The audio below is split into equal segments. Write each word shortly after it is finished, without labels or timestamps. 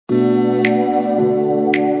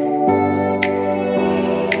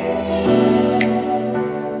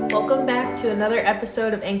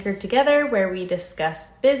episode of Anchored Together, where we discuss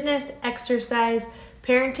business, exercise,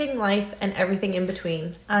 parenting, life, and everything in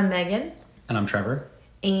between. I'm Megan. And I'm Trevor.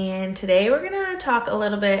 And today we're going to talk a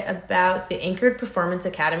little bit about the Anchored Performance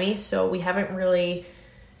Academy. So we haven't really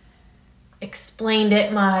explained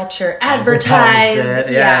it much or advertised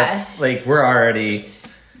it. Yeah, it's like we're already,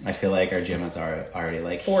 I feel like our gym is already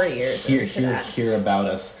like 4 years hear about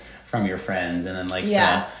us from your friends, and then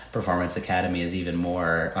the Performance Academy is even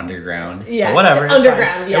more underground. Yeah, but whatever, it's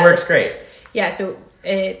underground. Fine. Yeah, it works great. Yeah, so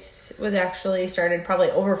it was actually started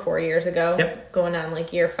probably over 4 years ago. Yep. Going on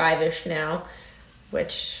like year 5-ish now,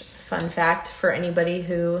 which, fun fact for anybody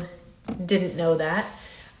who didn't know that.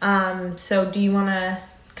 So do you want to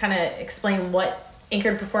kind of explain what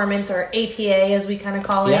Anchored Performance, or APA as we kind of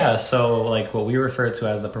call it? Yeah, so like what we refer to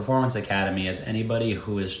as the Performance Academy is anybody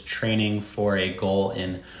who is training for a goal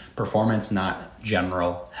in performance, not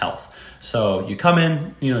general health. So you come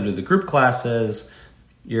in, do the group classes,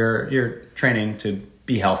 you're training to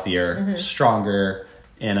be healthier, stronger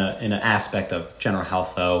in an aspect of general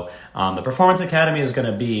health though. The Performance Academy is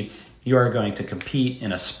going to be, you are going to compete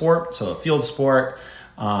in a sport, so a field sport.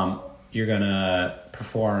 You're going to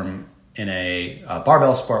perform in a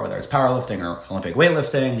barbell sport, whether it's powerlifting or Olympic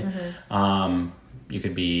weightlifting. You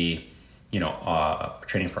could be,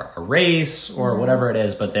 training for a race or whatever it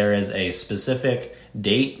is, but there is a specific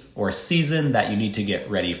date or season that you need to get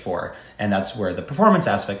ready for. And that's where the performance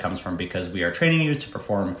aspect comes from, because we are training you to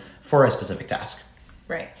perform for a specific task.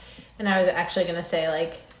 Right. And I was actually going to say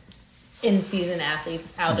like in-season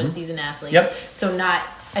athletes, out-of-season athletes. Yep. So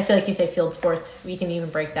I feel like you say field sports, we can even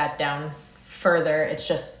break that down further. It's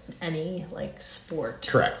just any sport.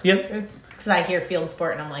 Correct. Yep. Because I hear field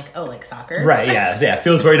sport and I'm like, oh, like soccer. Right. Yeah.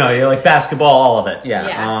 Field sport. You're like basketball, all of it. Yeah.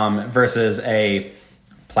 Yeah. Versus a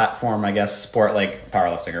platform, I guess, sport like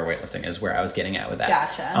powerlifting or weightlifting is where I was getting at with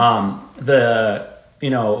that. Gotcha.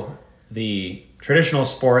 The traditional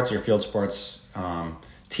sports, your field sports,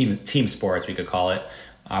 team sports, we could call it,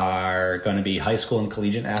 are going to be high school and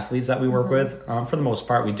collegiate athletes that we work with. For the most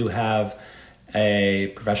part, we do have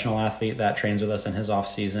a professional athlete that trains with us in his off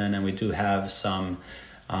season, and we do have some,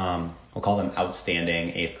 we'll call them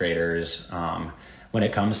outstanding 8th graders. When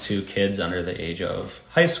it comes to kids under the age of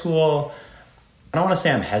high school, I don't want to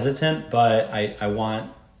say I'm hesitant, but I want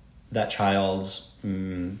that child's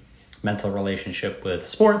mental relationship with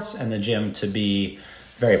sports and the gym to be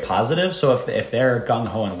very positive. So if they're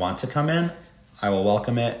gung-ho and want to come in, I will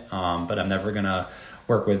welcome it. But I'm never going to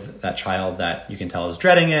work with that child that you can tell is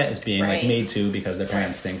dreading it, is being made to because their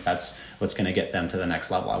parents think that's what's going to get them to the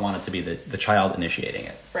next level. I want it to be the child initiating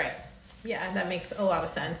it. Right. Yeah, that makes a lot of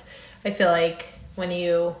sense. I feel like when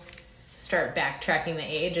you start backtracking the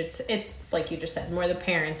age, it's like you just said, more the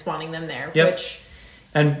parents wanting them there. Yep.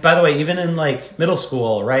 And by the way, even in middle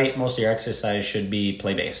school, right, most of your exercise should be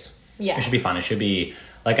play-based. Yeah. It should be fun. It should be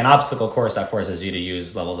like an obstacle course that forces you to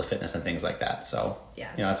use levels of fitness and things like that. So,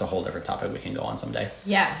 that's a whole different topic we can go on someday.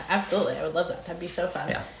 Yeah, absolutely. I would love that. That'd be so fun.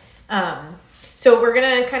 Yeah. So we're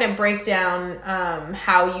going to kind of break down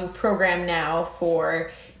how you program now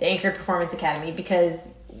for the Anchored Performance Academy,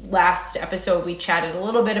 because last episode we chatted a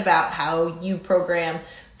little bit about how you program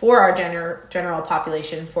for our general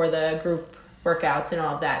population for the group workouts and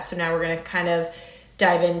all of that. So now we're going to kind of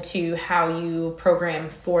dive into how you program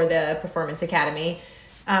for the Performance Academy.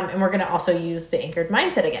 And we're going to also use the Anchored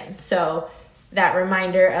Mindset again. So that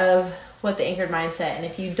reminder of what the Anchored Mindset, and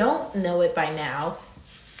if you don't know it by now,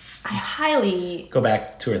 I highly... Go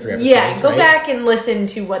back 2 or 3 episodes, Yeah, go back and listen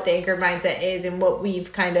to what the Anchored Mindset is and what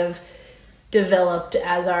we've kind of developed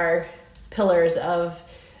as our pillars of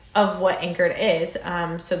what Anchored is.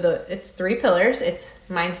 So it's 3 pillars. It's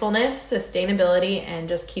mindfulness, sustainability, and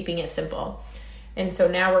just keeping it simple. And so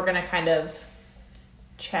now we're going to kind of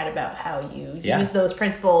chat about how you use those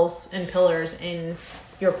principles and pillars in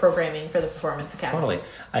your programming for the Performance Academy. Totally.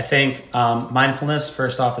 I think mindfulness,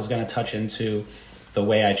 first off, is going to touch into the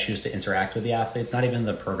way I choose to interact with the athletes, not even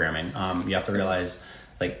the programming. You have to realize,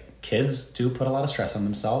 kids do put a lot of stress on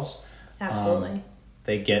themselves. Absolutely.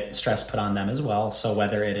 They get stress put on them as well. So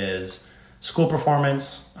whether it is school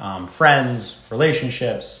performance, friends,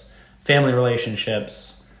 relationships, family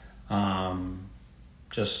relationships,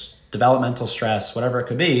 just developmental stress, whatever it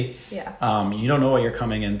could be. Yeah. You don't know what you're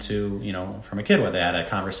coming into, from a kid, whether they had a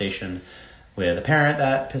conversation with a parent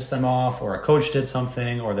that pissed them off, or a coach did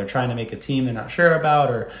something, or they're trying to make a team they're not sure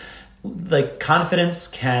about, or confidence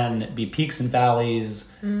can be peaks and valleys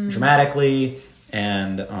dramatically,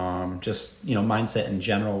 and just mindset in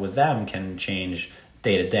general with them can change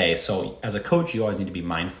day to day. So as a coach, you always need to be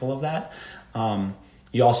mindful of that.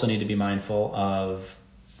 You also need to be mindful of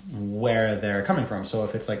where they're coming from. So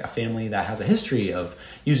if it's like a family that has a history of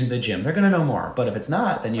using the gym, they're going to know more. But if it's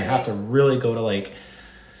not, then you have to really go to like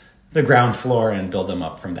the ground floor and build them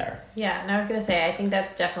up from there. Yeah, and I was going to say, I think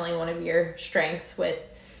that's definitely one of your strengths with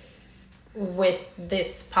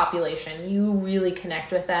this population. You really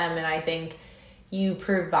connect with them, and I think you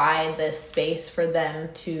provide the space for them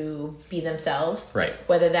to be themselves. Right.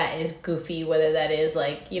 Whether that is goofy, whether that is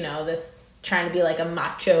like, you know, this trying to be like a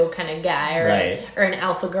macho kind of guy or an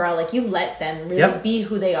alpha girl. Like, you let them really be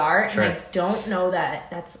who they are. Sure. And I don't know that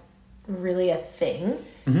that's really a thing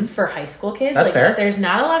for high school kids. That's like, fair. There's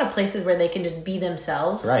not a lot of places where they can just be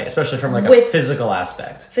themselves. Right, especially from like a physical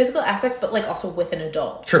aspect. Physical aspect, but like also with an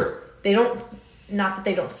adult. True. They don't, not that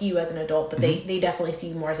they don't see you as an adult, but they definitely see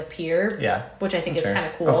you more as a peer. Yeah. Which I think is kind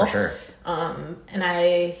of cool. Oh, for sure. And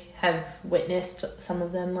I have witnessed some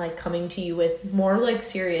of them like coming to you with more like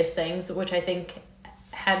serious things, which I think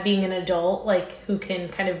being an adult, like, who can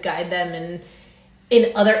kind of guide them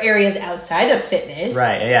in other areas outside of fitness.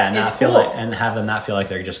 Right, yeah, and not feel cool. like, and have them not feel like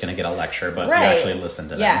they're just going to get a lecture, but you actually listen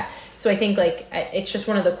to them. Yeah. So I think like it's just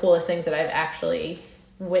one of the coolest things that I've actually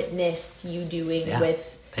witnessed you doing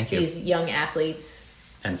with these young athletes.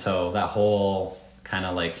 And so that whole kind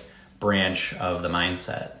of like branch of the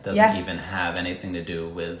mindset doesn't even have anything to do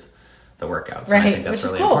with the workouts. Right. And I think that's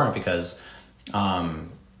really cool. important because I'm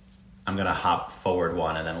going to hop forward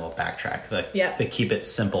one and then we'll backtrack. The keep it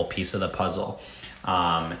simple piece of the puzzle.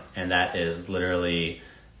 And that is literally,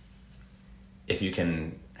 if you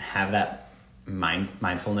can have that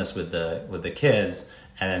mindfulness with the kids,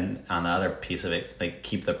 and then on the other piece of it, like,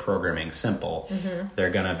 keep the programming simple,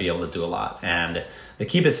 they're going to be able to do a lot. And the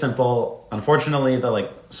keep it simple, unfortunately, the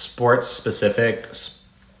like sports specific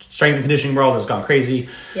strength and conditioning world has gone crazy.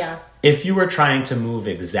 Yeah. If you were trying to move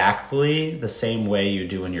exactly the same way you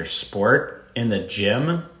do in your sport in the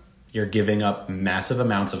gym, you're giving up massive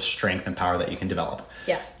amounts of strength and power that you can develop.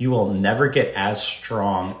 Yeah. You will never get as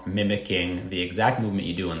strong mimicking the exact movement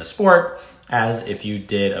you do in the sport as if you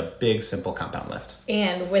did a big, simple compound lift.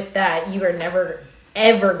 And with that, you are never,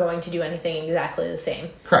 ever going to do anything exactly the same.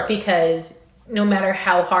 Correct. Because no matter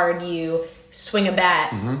how hard you swing a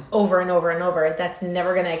bat over and over and over, that's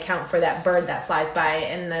never going to account for that bird that flies by,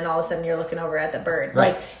 and then all of a sudden you're looking over at the bird.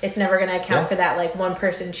 Right. Like, it's never going to account for that, like, one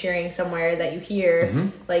person cheering somewhere that you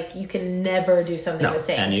hear. Like, you can never do something the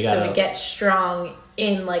same. And so to get strong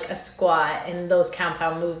in like a squat and those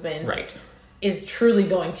compound movements is truly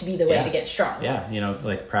going to be the way to get strong. Yeah, you know,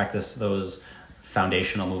 like, practice those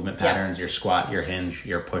foundational movement patterns, your squat, your hinge,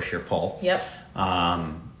 your push, your pull. Yep.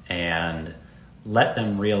 And let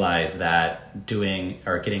them realize that doing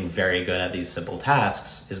or getting very good at these simple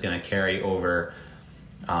tasks is going to carry over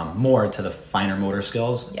more to the finer motor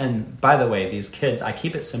skills. Yep. And by the way, these kids, I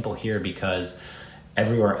keep it simple here because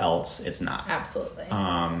everywhere else it's not. Absolutely.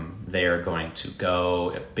 They are going to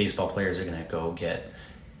go, baseball players are going to go get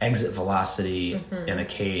exit velocity in a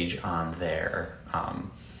cage on their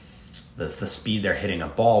the speed they're hitting a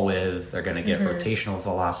ball with. They're going to get rotational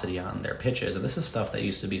velocity on their pitches, and this is stuff that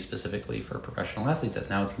used to be specifically for professional athletes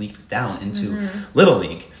that's now it's leaked down into little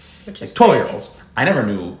league. Which is 12-year-olds. I never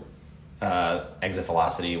knew exit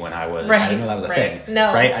velocity when I was I didn't know that was a thing.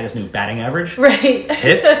 No. Right? I just knew batting average, right,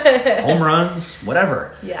 hits, home runs,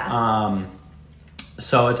 whatever. Yeah.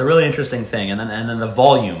 So it's a really interesting thing, and then the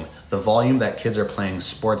volume that kids are playing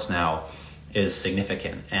sports now is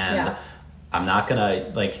significant, and I'm not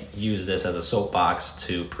gonna like use this as a soapbox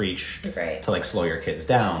to preach to like slow your kids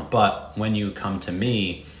down, but when you come to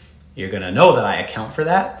me, you're gonna know that I account for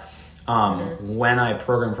that. When I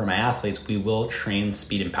program for my athletes, we will train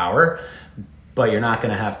speed and power, but you're not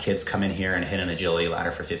gonna have kids come in here and hit an agility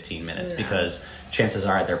ladder for 15 minutes because chances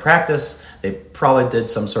are at their practice, they probably did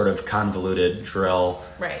some sort of convoluted drill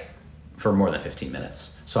for more than 15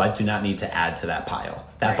 minutes. So I do not need to add to that pile.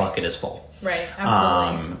 That bucket is full. Right,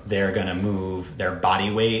 absolutely. They're going to move their body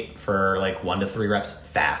weight for like 1 to 3 reps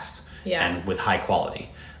fast and with high quality.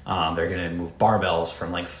 They're going to move barbells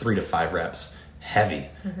from like 3 to 5 reps heavy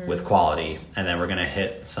with quality. And then we're going to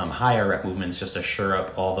hit some higher rep movements just to shore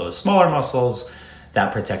up all those smaller muscles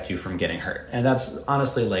that protect you from getting hurt. And that's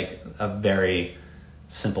honestly like a very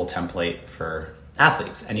simple template for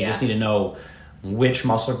athletes. And you just need to know which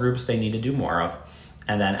muscle groups they need to do more of.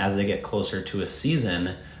 And then as they get closer to a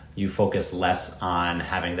season, you focus less on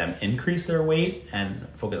having them increase their weight and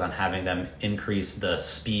focus on having them increase the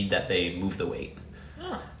speed that they move the weight.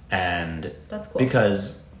 Oh, and that's cool.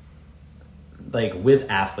 Because like with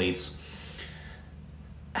athletes,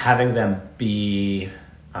 having them be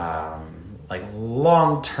like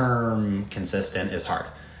long-term consistent is hard.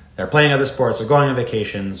 They're playing other sports, they're going on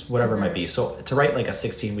vacations, whatever it might be. So to write like a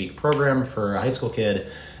 16-week program for a high school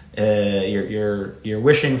kid you're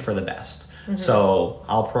wishing for the best. So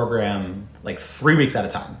I'll program like 3 weeks at a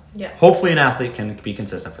time. Yeah. Hopefully an athlete can be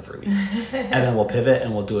consistent for 3 weeks. And then we'll pivot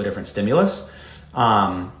and we'll do a different stimulus.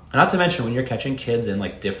 Not to mention when you're catching kids in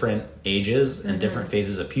like different ages and different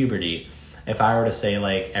phases of puberty, if I were to say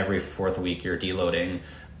like every 4th week you're deloading,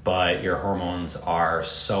 but your hormones are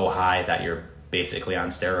so high that you're basically on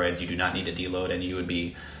steroids, you do not need to deload, and you would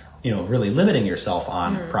be, really limiting yourself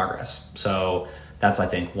on progress. So that's, I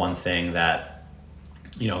think, one thing that,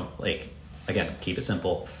 again, keep it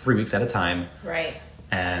simple, 3 weeks at a time. Right.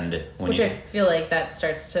 And Which I feel like that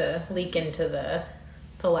starts to leak into the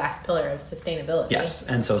last pillar of sustainability. Yes.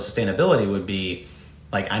 And so sustainability would be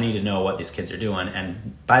like, I need to know what these kids are doing.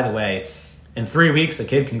 And by the way, in 3 weeks, a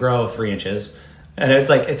kid can grow 3 inches. And it's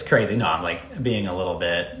like, it's crazy. No, I'm like being a little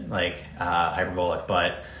bit like hyperbolic,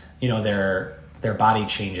 but their body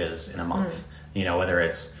changes in a month, whether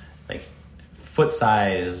it's like foot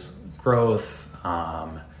size, growth.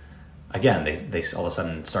 Again, they all of a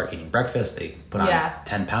sudden start eating breakfast. They put on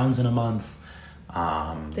 10 pounds in a month.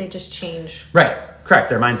 They just change. Right. Correct.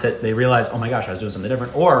 Their mindset, they realize, oh my gosh, I was doing something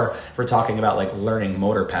different. Or if we're talking about like learning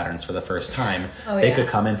motor patterns for the first time, they could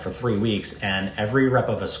come in for 3 weeks and every rep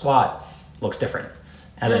of a squat looks different.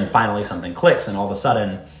 And then finally something clicks and all of a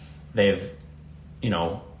sudden they've,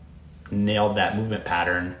 nailed that movement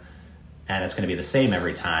pattern and it's going to be the same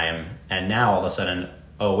every time. And now all of a sudden,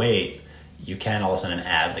 oh wait, you can all of a sudden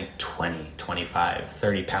add like 20, 25,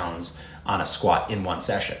 30 pounds on a squat in one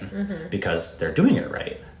session because they're doing it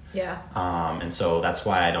right. Yeah. And so that's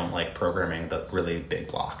why I don't like programming the really big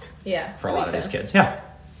block. Yeah. For a lot of these kids. Yeah.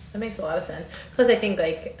 That makes a lot of sense. Plus I think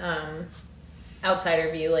like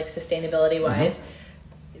outsider view, like sustainability wise,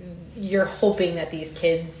 you're hoping that these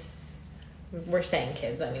kids, we're saying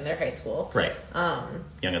kids, I mean they're high school. Right.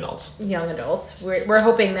 Young adults. We're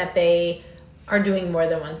hoping that they are doing more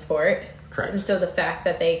than one sport. Correct. And so the fact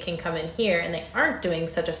that they can come in here and they aren't doing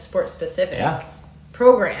such a sport specific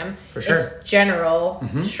program, for sure. It's general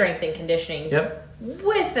strength and conditioning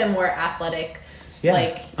with a more athletic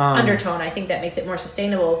undertone. I think that makes it more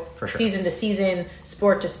sustainable for sure. Season to season,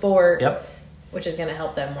 sport to sport, Yep. which is going to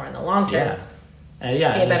help them more in the long term. Be a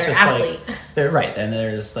better athlete. Like, they're right. And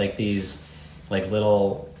there's like these like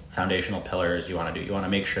little foundational pillars you want to do. You want to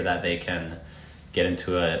make sure that they can get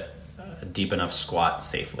into a deep enough squat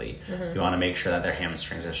safely. You want to make sure that their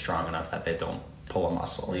hamstrings are strong enough that they don't pull a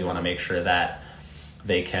muscle. You want to make sure that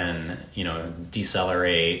they can,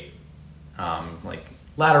 decelerate like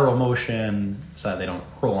lateral motion so that they don't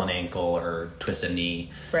roll an ankle or twist a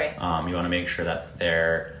knee. Right. You want to make sure that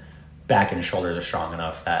their back and shoulders are strong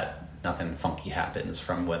enough that nothing funky happens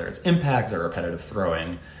from whether it's impact or repetitive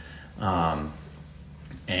throwing.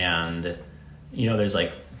 And, there's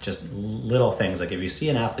like just little things. Like if you see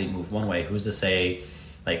an athlete move one way, who's to say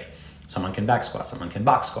like someone can back squat, someone can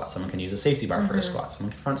box squat, someone can use a safety bar for a squat,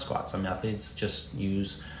 someone can front squat. Some athletes just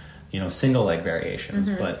use, single leg variations,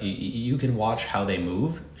 but you can watch how they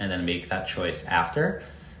move and then make that choice after.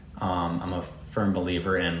 I'm a firm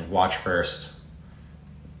believer in watch first,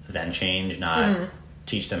 then change, not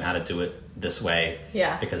teach them how to do it this way.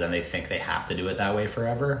 Yeah. Because then they think they have to do it that way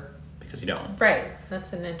forever because you don't. Right.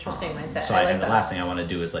 That's an interesting mindset. So and the last thing I want to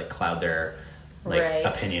do is like cloud their Right.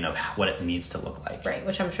 opinion of what it needs to look like. Right,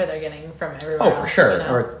 which I'm sure they're getting from everyone. Oh, for sure.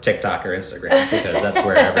 Or TikTok or Instagram, because that's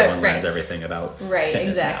where everyone learns everything about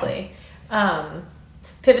fitness exactly.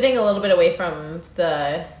 Pivoting a little bit away from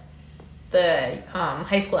the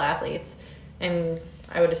high school athletes, and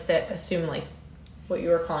I would assume like what you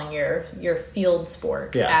were calling your field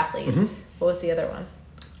sport athletes. What was the other one?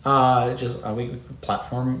 We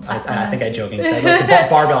platform. I think I jokingly said like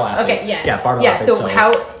barbell athletes. Okay, barbell athletes. So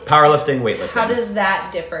how powerlifting, weightlifting. How does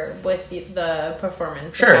that differ with the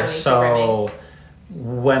performance? Sure. So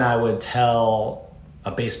when I would tell a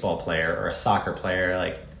baseball player or a soccer player,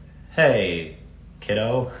 like, "Hey,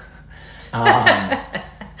 kiddo,"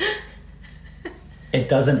 it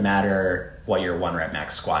doesn't matter what your 1 rep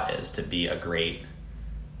max squat is to be a great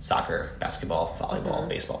soccer, basketball, volleyball,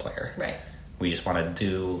 baseball player. Right. We just want to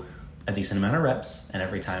do a decent amount of reps, and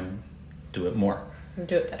every time do it more.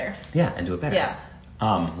 Do it better. Yeah, and do it better. Yeah.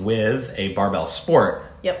 With a barbell sport,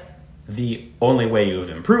 the only way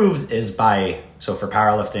you've improved is so for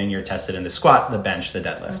powerlifting, you're tested in the squat, the bench, the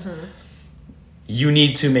deadlift. You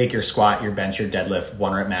need to make your squat, your bench, your deadlift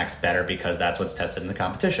 1 rep max better because that's what's tested in the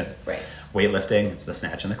competition. Right. Weightlifting, it's the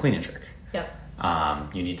snatch and the clean and jerk. Yep.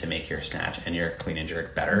 You need to make your snatch and your clean and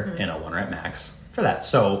jerk better in a 1 rep max for that.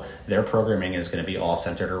 So their programming is going to be all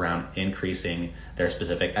centered around increasing their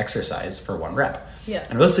specific exercise for 1 rep. Yeah.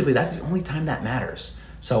 And realistically, that's the only time that matters.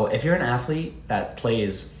 So if you're an athlete that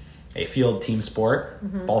plays a field team sport,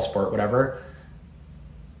 ball sport, whatever,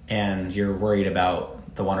 and you're worried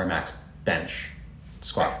about the 1 rep max bench,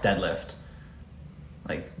 squat, deadlift,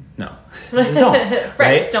 like, no, just don't.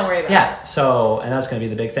 Right? Just don't worry about it. Yeah. So, and that's going to be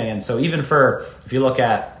the big thing. And so even for, if you look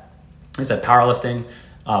at, like I said, powerlifting,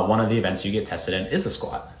 one of the events you get tested in is the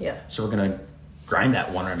squat. Yeah. So we're going to grind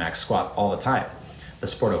that 1 rep max squat all the time. The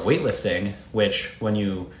sport of weightlifting, which when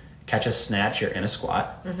you catch a snatch, you're in a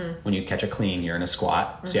squat. When you catch a clean, you're in a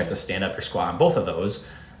squat. So you have to stand up your squat on both of those.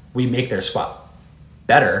 We make their squat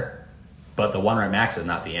better, but the 1 rep max is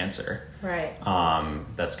not the answer. Right.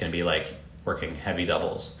 That's going to be like working heavy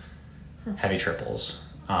doubles, heavy triples,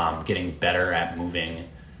 getting better at moving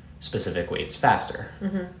specific weights faster,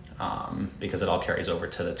 because it all carries over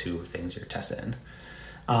to the 2 things you're tested in.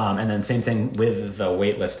 And then same thing with the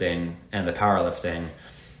weightlifting and the powerlifting,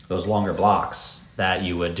 those longer blocks that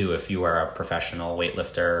you would do if you were a professional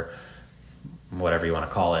weightlifter, whatever you want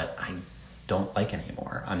to call it, I don't like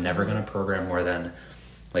anymore. I'm never going to program more than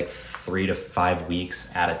like 3 to 5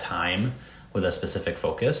 weeks at a time with a specific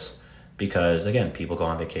focus, because again, people go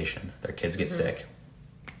on vacation, their kids get sick,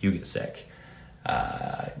 you get sick,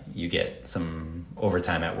 you get some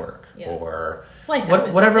overtime at work, or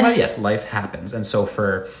whatever it might be. Yes, life happens. And so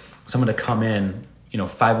for someone to come in,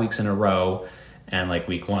 5 weeks in a row, and like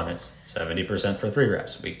week 1 it's 70% for 3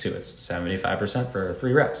 reps, week 2 it's 75% for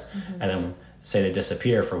 3 reps, and then say they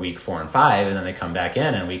disappear for week 4 and 5, and then they come back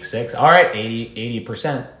in week 6, all right,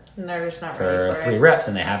 80%, and they're just not for ready for 3 it. reps,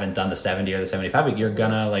 and they haven't done the 70 or the 75 week, you're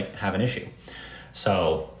gonna like have an issue.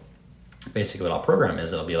 So basically what I'll program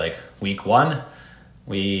is, it'll be like week 1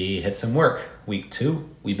 we hit some work, week 2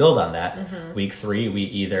 we build on that, week 3 we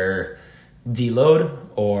either deload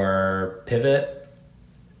or pivot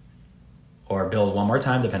or build one more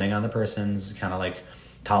time, depending on the person's kind of like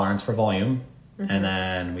tolerance for volume, and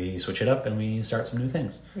then we switch it up and we start some new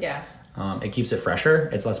things. Yeah. It keeps it fresher,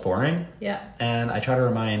 it's less boring. Yeah. And I try to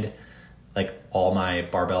remind like all my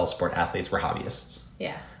barbell sport athletes, we're hobbyists.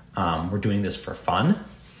 Yeah. We're doing this for fun.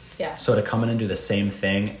 Yeah. So to come in and do the same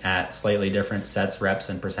thing at slightly different sets, reps,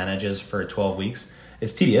 and percentages for 12 weeks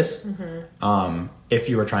is tedious. If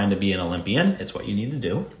you were trying to be an Olympian, it's what you need to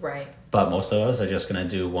do. Right. But most of us are just going to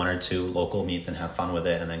do 1 or 2 local meets and have fun with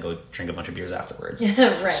it, and then go drink a bunch of beers afterwards.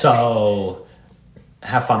 Right. So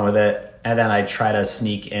have fun with it. And then I try to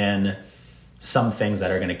sneak in some things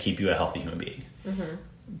that are going to keep you a healthy human being,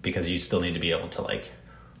 because you still need to be able to like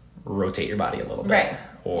rotate your body a little bit. Right.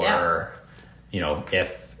 Or,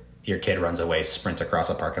 if your kid runs away, sprint across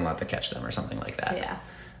a parking lot to catch them or something like that.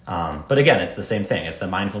 Yeah. But again, it's the same thing. It's the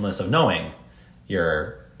mindfulness of knowing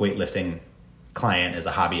your weightlifting client is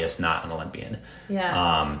a hobbyist, not an Olympian.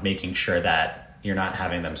 Yeah. Making sure that you're not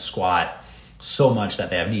having them squat so much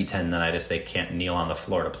that they have knee tendonitis they can't kneel on the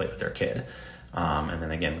floor to play with their kid. And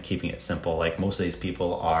then again, keeping it simple. Like most of these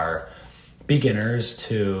people are beginners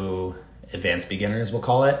to advanced beginners, we'll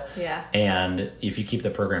call it. Yeah. And if you keep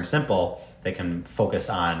the program simple, they can focus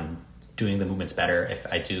on doing the movements better. If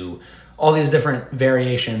I do all these different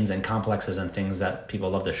variations and complexes and things that people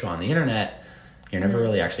love to show on the internet, you're never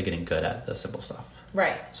really actually getting good at the simple stuff.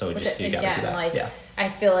 Right. So you gotta do that. Like, yeah. I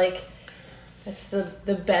feel like that's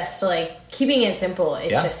the best, like keeping it simple.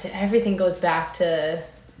 It's just everything goes back to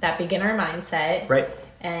that beginner mindset. Right.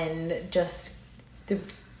 And just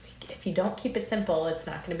if you don't keep it simple, it's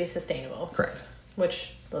not going to be sustainable. Correct.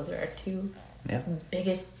 Which those are our 2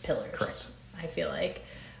 biggest pillars. Correct. I feel like.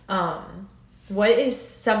 What is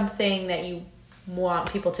something that you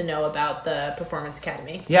want people to know about the Performance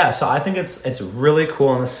Academy? Yeah, so I think it's really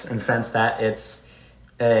cool in the sense that it's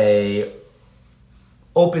a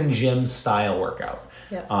open gym style workout.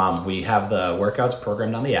 Yep. We have the workouts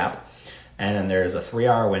programmed on the app, and then there's a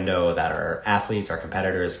 3-hour window that our athletes, our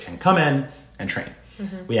competitors can come in and train.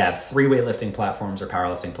 We have 3 weightlifting platforms or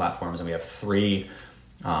powerlifting platforms, and we have 3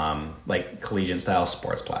 like collegiate style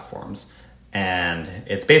sports platforms. And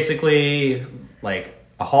it's basically like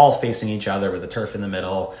a hall facing each other with a turf in the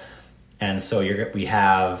middle. And so we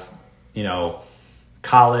have,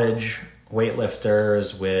 college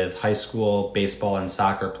weightlifters with high school baseball and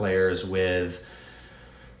soccer players, with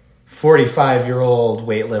 45-year-old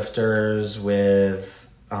weightlifters, with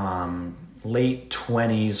late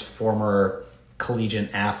 20s former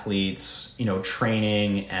collegiate athletes,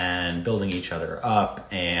 training and building each other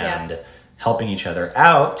up and helping each other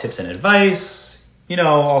out, tips and advice,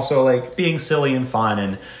 also like being silly and fun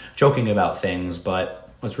and joking about things. But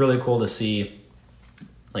what's really cool to see,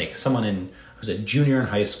 like someone who's a junior in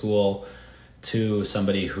high school to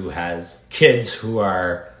somebody who has kids who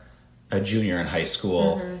are a junior in high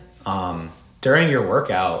school, during your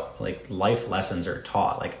workout, like life lessons are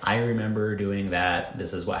taught. Like, I remember doing that.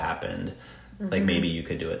 This is what happened. Like, maybe you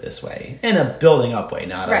could do it this way, in a building up way,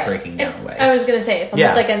 not a breaking down way. I was gonna say it's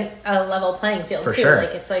almost like a level playing field For too. sure.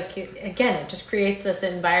 Like, it's like, again, it just creates this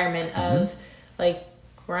environment of like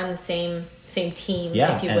we're on the same team,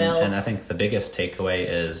 if you will. And I think the biggest takeaway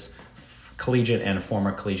is collegiate and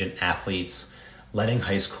former collegiate athletes letting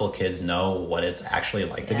high school kids know what it's actually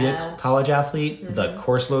like to be a college athlete, the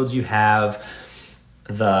course loads you have,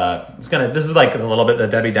 this is like a little bit the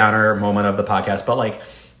Debbie Downer moment of the podcast, but like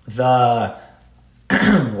the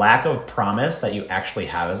lack of promise that you actually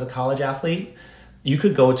have as a college athlete. You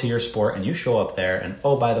could go to your sport and you show up there and,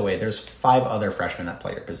 oh, by the way, there's 5 other freshmen that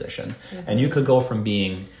play your position. And you could go from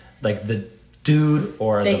being like the dude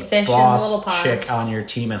or Big the fish boss in the little chick on your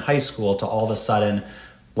team in high school to all of a sudden,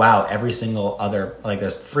 wow, every single other, like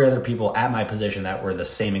there's 3 other people at my position that were the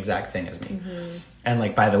same exact thing as me. And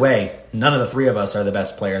like, by the way, none of the 3 of us are the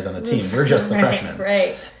best players on the team. We're just the freshmen.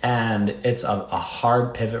 Right. And it's a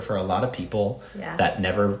hard pivot for a lot of people that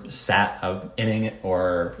never sat an inning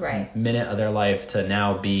or minute of their life to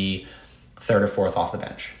now be 3rd or 4th off the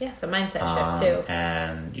bench. Yeah, it's a mindset shift too.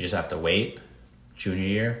 And you just have to wait junior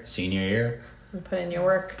year, senior year. And put in your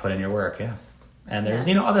work. Yeah. And there's,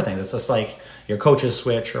 other things. It's just like your coaches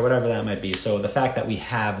switch or whatever that might be. So the fact that we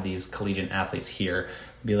have these collegiate athletes here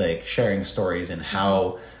be like sharing stories and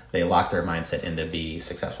how they lock their mindset in to be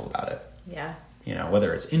successful about it. Yeah.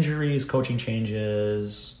 Whether it's injuries, coaching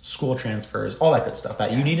changes, school transfers, all that good stuff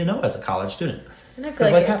that you need to know as a college student. And I feel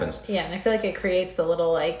like life happens. Yeah, and I feel like it creates a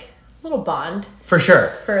little bond. For sure.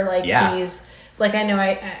 For these, like, I know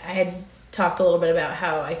I had talked a little bit about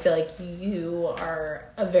how I feel like you are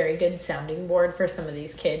a very good sounding board for some of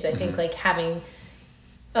these kids. I think like having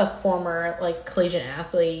a former like collegiate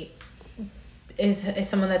athlete is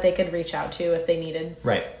someone that they could reach out to if they needed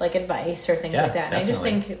like advice or things like that. And I just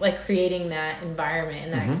think like creating that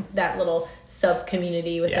environment and that little sub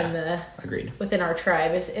community within within our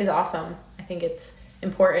tribe is awesome. I think it's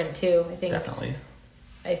important too. I think definitely.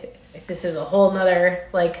 This is a whole nother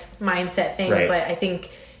like mindset thing, but I think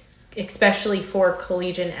especially for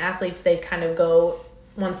collegiate athletes, they kind of go,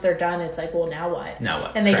 once they're done, it's like, well, now what?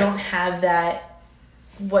 And they don't have that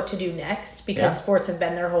what to do next because sports have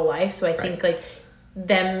been their whole life. So I think like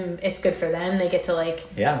it's good for them. They get to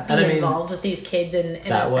like be involved with these kids in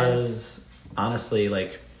that was honestly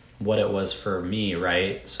like what it was for me,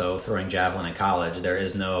 right? So throwing javelin in college, there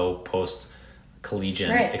is no post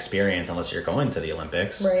collegiate experience unless you're going to the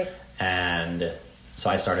Olympics. And so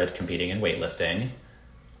I started competing in weightlifting.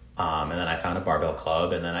 And then I found a barbell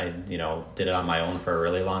club, and then I, did it on my own for a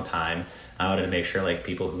really long time. I wanted to make sure like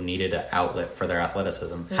people who needed an outlet for their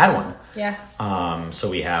athleticism had one. So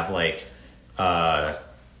we have like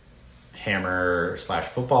hammer /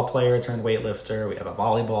 football player turned weightlifter. We have a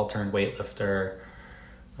volleyball turned weightlifter.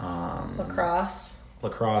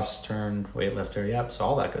 Lacrosse turned weightlifter. Yep. So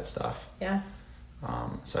all that good stuff.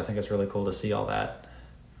 So I think it's really cool to see all that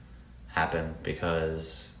happen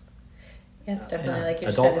because it's definitely like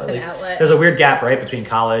you said, it's an outlet. There's a weird gap, right, between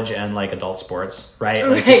college and like adult sports, right?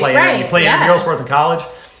 Like you play intramural sports in college,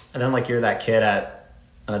 and then like you're that kid at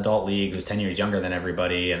an adult league who's 10 years younger than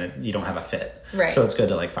everybody, and you don't have a fit. So it's good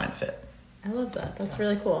to like find a fit. I love that. That's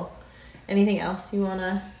really cool. Anything else you want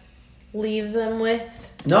to leave them with?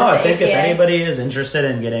 No, I think if anybody is interested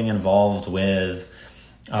in getting involved with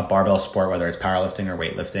a barbell sport, whether it's powerlifting or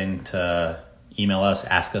weightlifting, to email us,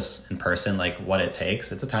 ask us in person, like what it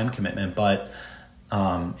takes. It's a time commitment, but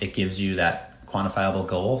it gives you that quantifiable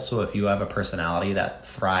goal. So if you have a personality that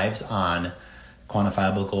thrives on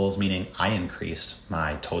quantifiable goals, meaning I increased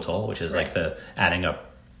my total, which is like the adding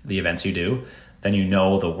up the events you do, then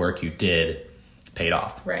the work you did paid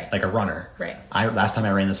off. Like a runner. Last time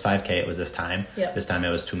I ran this 5K, it was this time. This time it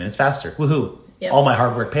was 2 minutes faster. Woohoo. All my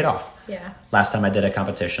hard work paid off. Last time I did a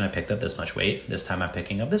competition, I picked up this much weight. This time I'm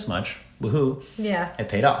picking up this much. Woohoo. It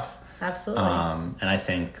paid off. Absolutely. And I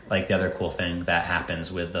think like the other cool thing that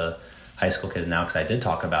happens with the high school kids now, because I did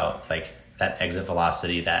talk about like that exit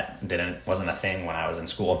velocity that wasn't a thing when I was in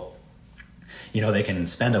school. They can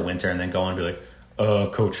spend a winter and then go and be like,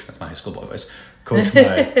 coach, that's my high school boy voice. Coach,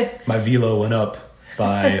 my velo went up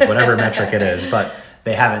by whatever metric it is, but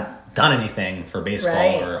they haven't done anything for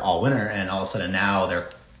baseball or all winter, and all of a sudden now they're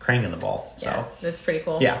cranking the ball. So that's pretty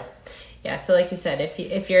cool. Yeah. So like you said,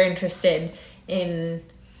 if you're interested in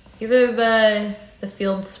either the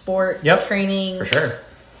field sport training for sure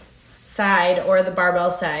side or the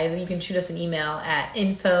barbell side, you can shoot us an email at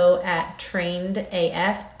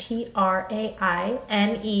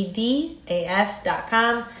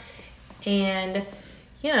info@trainedaf.com, and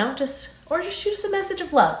just or just shoot us a message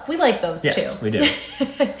of love. We like those yes, too. We do.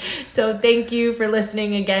 So thank you for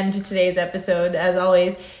listening again to today's episode. As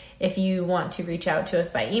always, if you want to reach out to us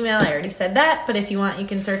by email, I already said that, but if you want, you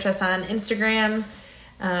can search us on Instagram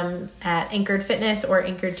at Anchored Fitness or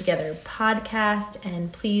Anchored Together Podcast. And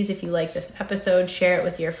please, if you like this episode, share it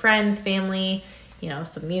with your friends, family,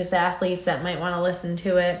 some youth athletes that might want to listen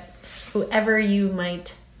to it, whoever you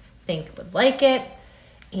might think would like it.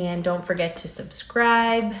 And don't forget to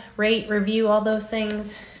subscribe, rate, review, all those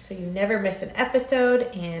things so you never miss an episode.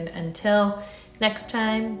 And until next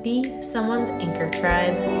time, be someone's Anchor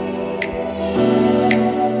Tribe.